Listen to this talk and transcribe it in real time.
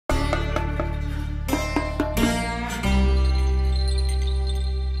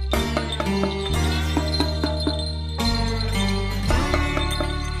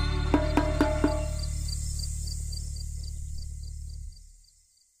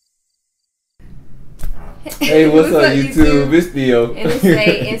Hey, what's up, YouTube? It's Theo. And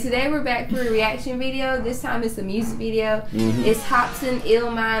today we're back for a reaction video. This time it's a music video. It's HOPSIN-ILL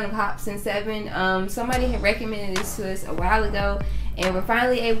Mind of HOPSIN-7. Somebody had recommended this to us a while ago, and we're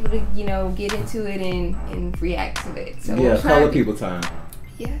finally able to, you know, get into it and react to it. So yeah, color people time.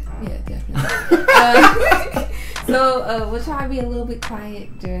 Yeah, definitely. So we'll try to be a little bit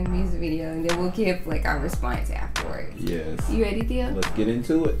quiet during the music video, and then we'll give like our response afterwards. Yes. You ready, Theo? Let's get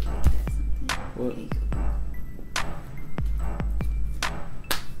into it. What?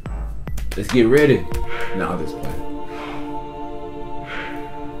 Let's get ready. Now this play.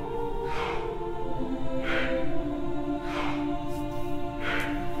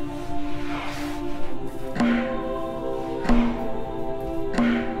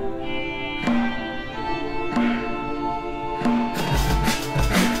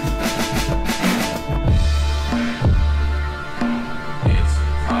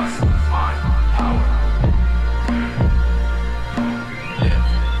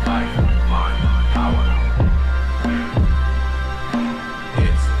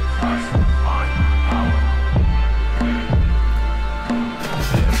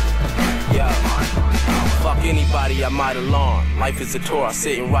 Anybody I might alarm. Life is a tour, I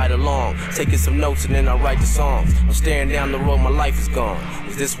sit and ride along. Taking some notes and then I write the songs. I'm staring down the road, my life is gone.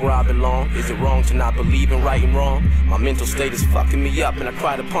 Is this where I belong? Is it wrong to not believe in right and wrong? My mental state is fucking me up, and I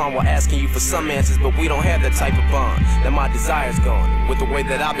cried upon while asking you for some answers, but we don't have that type of bond. That my desire's gone, with the way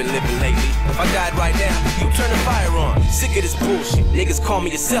that I've been living lately. If I died right now, you turn the fire on. Sick of this bullshit, niggas call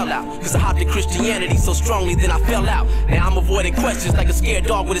me a sellout, cause I hopped in Christianity so strongly then I fell out. Now I'm avoiding questions like a scared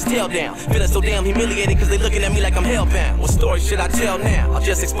dog with his tail down. Feeling so damn humiliated cause they looking at me like I'm hellbound. What story should I tell now? I'll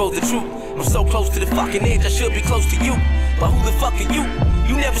just expose the truth. I'm so close to the fucking edge, I should be close to you. But who the fuck are you?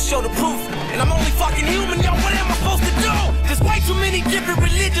 You never show the proof. And I'm only fucking human, yo, what am I supposed to do? There's way too many different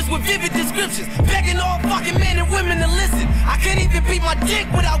religions with vivid descriptions, begging all fucking men and women to listen. I can't even beat my dick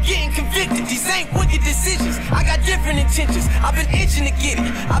without getting convicted. These ain't wicked decisions, I got different intentions. I've been itching to get it,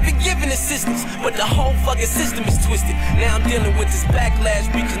 I've been giving assistance, but the whole fucking system is twisted. Now I'm dealing with this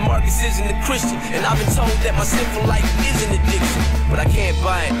backlash because Marcus isn't a Christian, and I've been told that my sinful life is an addiction. But I can't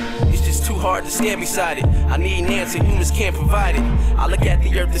buy it, it's just too hard to stand beside it. I need an answer, humans can't provide it. I look at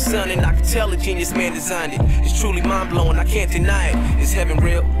the earth, the sun, and I can tell a genius man designed it. It's truly mind-blowing, I can't deny it. Is heaven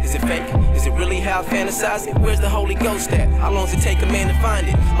real? Is it fake? Is it really how I fantasize it? Where's the Holy Ghost at? How long does it take a man to find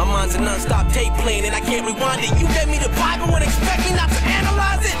it? My mind's a non-stop tape playing and I can't rewind it. You gave me the Bible and expect me not to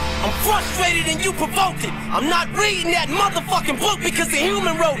analyze it? I'm frustrated and you provoked it. I'm not reading that motherfucking book because the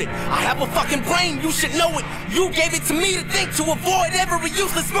human wrote it. I have a fucking brain, you should know it. You gave it to me to think, to avoid every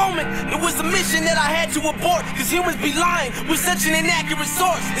useless moment. It was a mission that I had to abort, cause humans be lying with such an inaccurate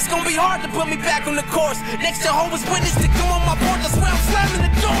source. It's gonna be hard to put me back on the course. Next Jehovah's Witness to come on my porch, I swear I'm slamming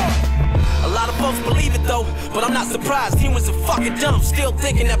the door. A lot of folks believe it though, but I'm not surprised. Humans are fucking dumb, still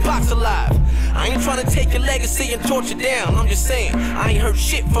thinking that Pac's alive. I ain't trying to take your legacy and torture down. I'm just saying, I ain't heard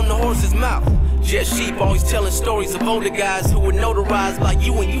shit from the horse's mouth. Just sheep always telling stories of older guys who were notarized like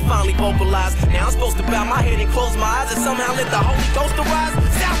you when you finally vocalized. Now I'm supposed to bow my head and close my eyes and somehow let the Holy Ghost arise?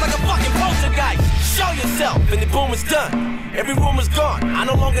 Sounds like a fucking poltergeist. Show yourself and the boom is done. Every rumor's gone, I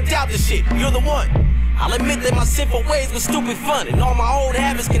no longer doubt this shit, you're the one. I'll admit that my sinful ways were stupid fun, and all my old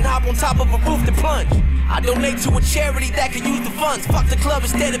habits can hop on top of a roof to plunge. I donate to a charity that could use the funds. Fuck the club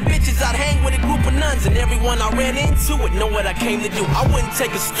instead of bitches, I'd hang with a group of nuns. And everyone I ran into would know what I came to do. I wouldn't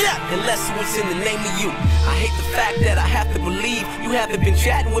take a step unless it was in the name of you. I hate the fact that I have to believe you haven't been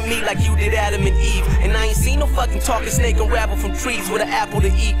chatting with me like you did Adam and Eve. And I ain't seen no fucking talking snake unravel from trees with an apple to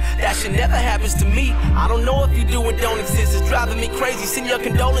eat. That shit never happens to me. I don't know if you do or don't exist. It's driving me crazy, send your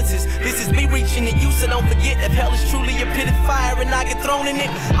condolences. This is me reaching to you, so don't forget if hell is truly a pit of fire and I get thrown in it,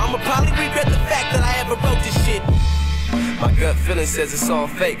 I'ma probably regret the fact that I ever wrote this shit. My gut feeling says it's all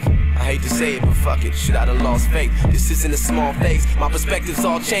fake. I hate to say it, but fuck it, shit, I done lost faith. This isn't a small phase, my perspective's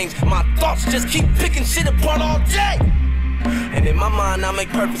all changed. My thoughts just keep picking shit apart all day. And in my mind I make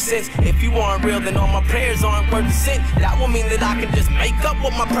perfect sense. If you aren't real, then all my prayers aren't worth a cent. That will mean that I can just make up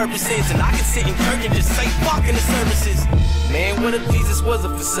what my purpose is, and I can sit in church and just say fuck in the services. Man, what if Jesus was a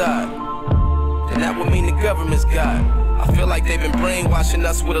facade? Then that would mean the government's God. I feel like they've been brainwashing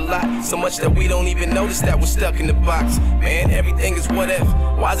us with a lot, so much that we don't even notice that we're stuck in the box. Man, everything is what if.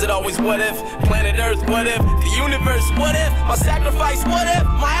 Why is it always what if? Planet Earth, what if? The universe, what if? My sacrifice, what if?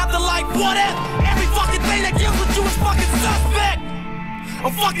 My afterlife, what if? Every fucking thing that deals with you is fucking suspect.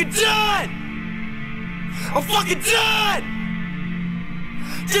 I'm fucking done. I'm fucking done.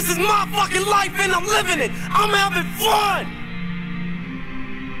 This is my fucking life and I'm living it. I'm having fun.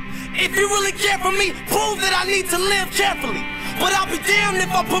 If you really care for me, prove that I need to live carefully. But I'll be damned if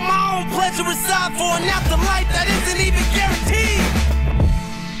I put my own pleasure aside for an afterlife that isn't even guaranteed.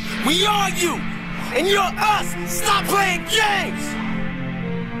 We are you, and you're us. Stop playing games.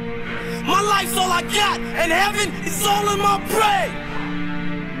 My life's all I got, and heaven is all in my brain.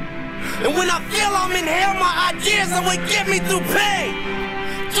 And when I feel I'm in hell, my ideas are what get me through pain.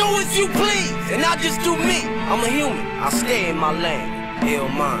 Do as you please, and I'll just do me. I'm a human, I'll stay in my lane. Ill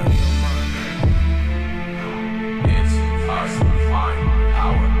mind. It's us, find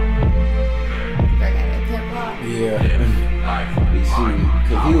power. Yeah.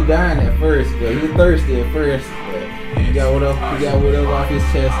 Cause he was dying at first, but he was thirsty at first. But he got whatever off his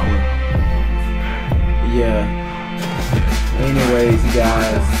chest. And yeah. Anyways, you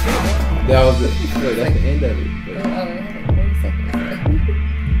guys, that was that's the end of it.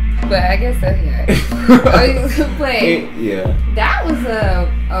 But I guess that's but yeah. That was a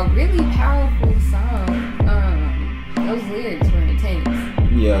really powerful song. Those lyrics were intense.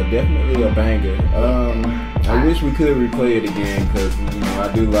 Yeah, definitely a banger. I wish we could replay it again because you know I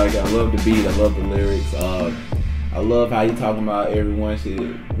love the beat, I love the lyrics. I love how you talking about everyone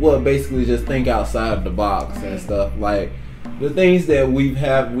should basically just think outside of the box and stuff, like the things that we've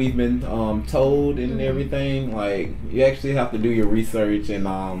been told and everything. Like you actually have to do your research and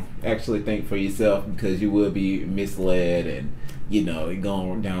actually think for yourself because you will be misled and you know you're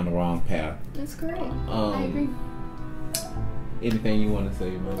going down the wrong path. That's great. I agree. Anything you want to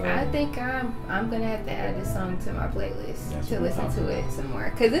say about that? I think I'm gonna have to add this song to my playlist to listen to it some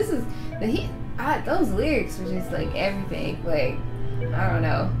more. Cause this is those lyrics were just like everything. Like I don't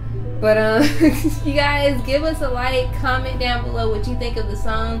know, but you guys give us a like, comment down below what you think of the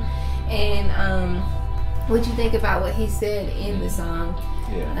song, and what you think about what he said in the song.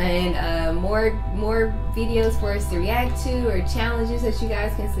 Yeah. And more videos for us to react to or challenges that you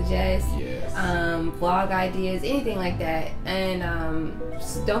guys can suggest. Yes. Vlog ideas, anything like that. And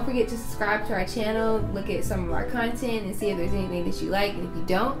don't forget to subscribe to our channel, look at some of our content and see if there's anything that you like. And if you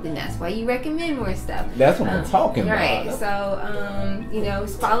don't, then that's why you recommend more stuff. That's what I'm talking about. Right. So you know,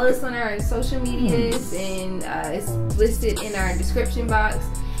 follow us on our social medias and it's listed in our description box.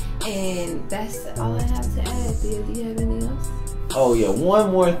 And that's all I have to add. Do you have anything else? Oh yeah,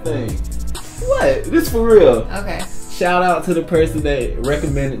 one more thing. What? This for real. Okay. Shout out to the person that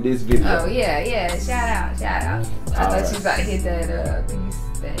recommended this video. Oh yeah. Shout out. I thought you was about to hit that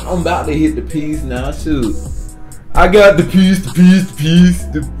piece thing. I'm about to hit the piece now. Shoot. I got the piece,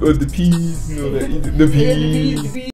 you know, the piece.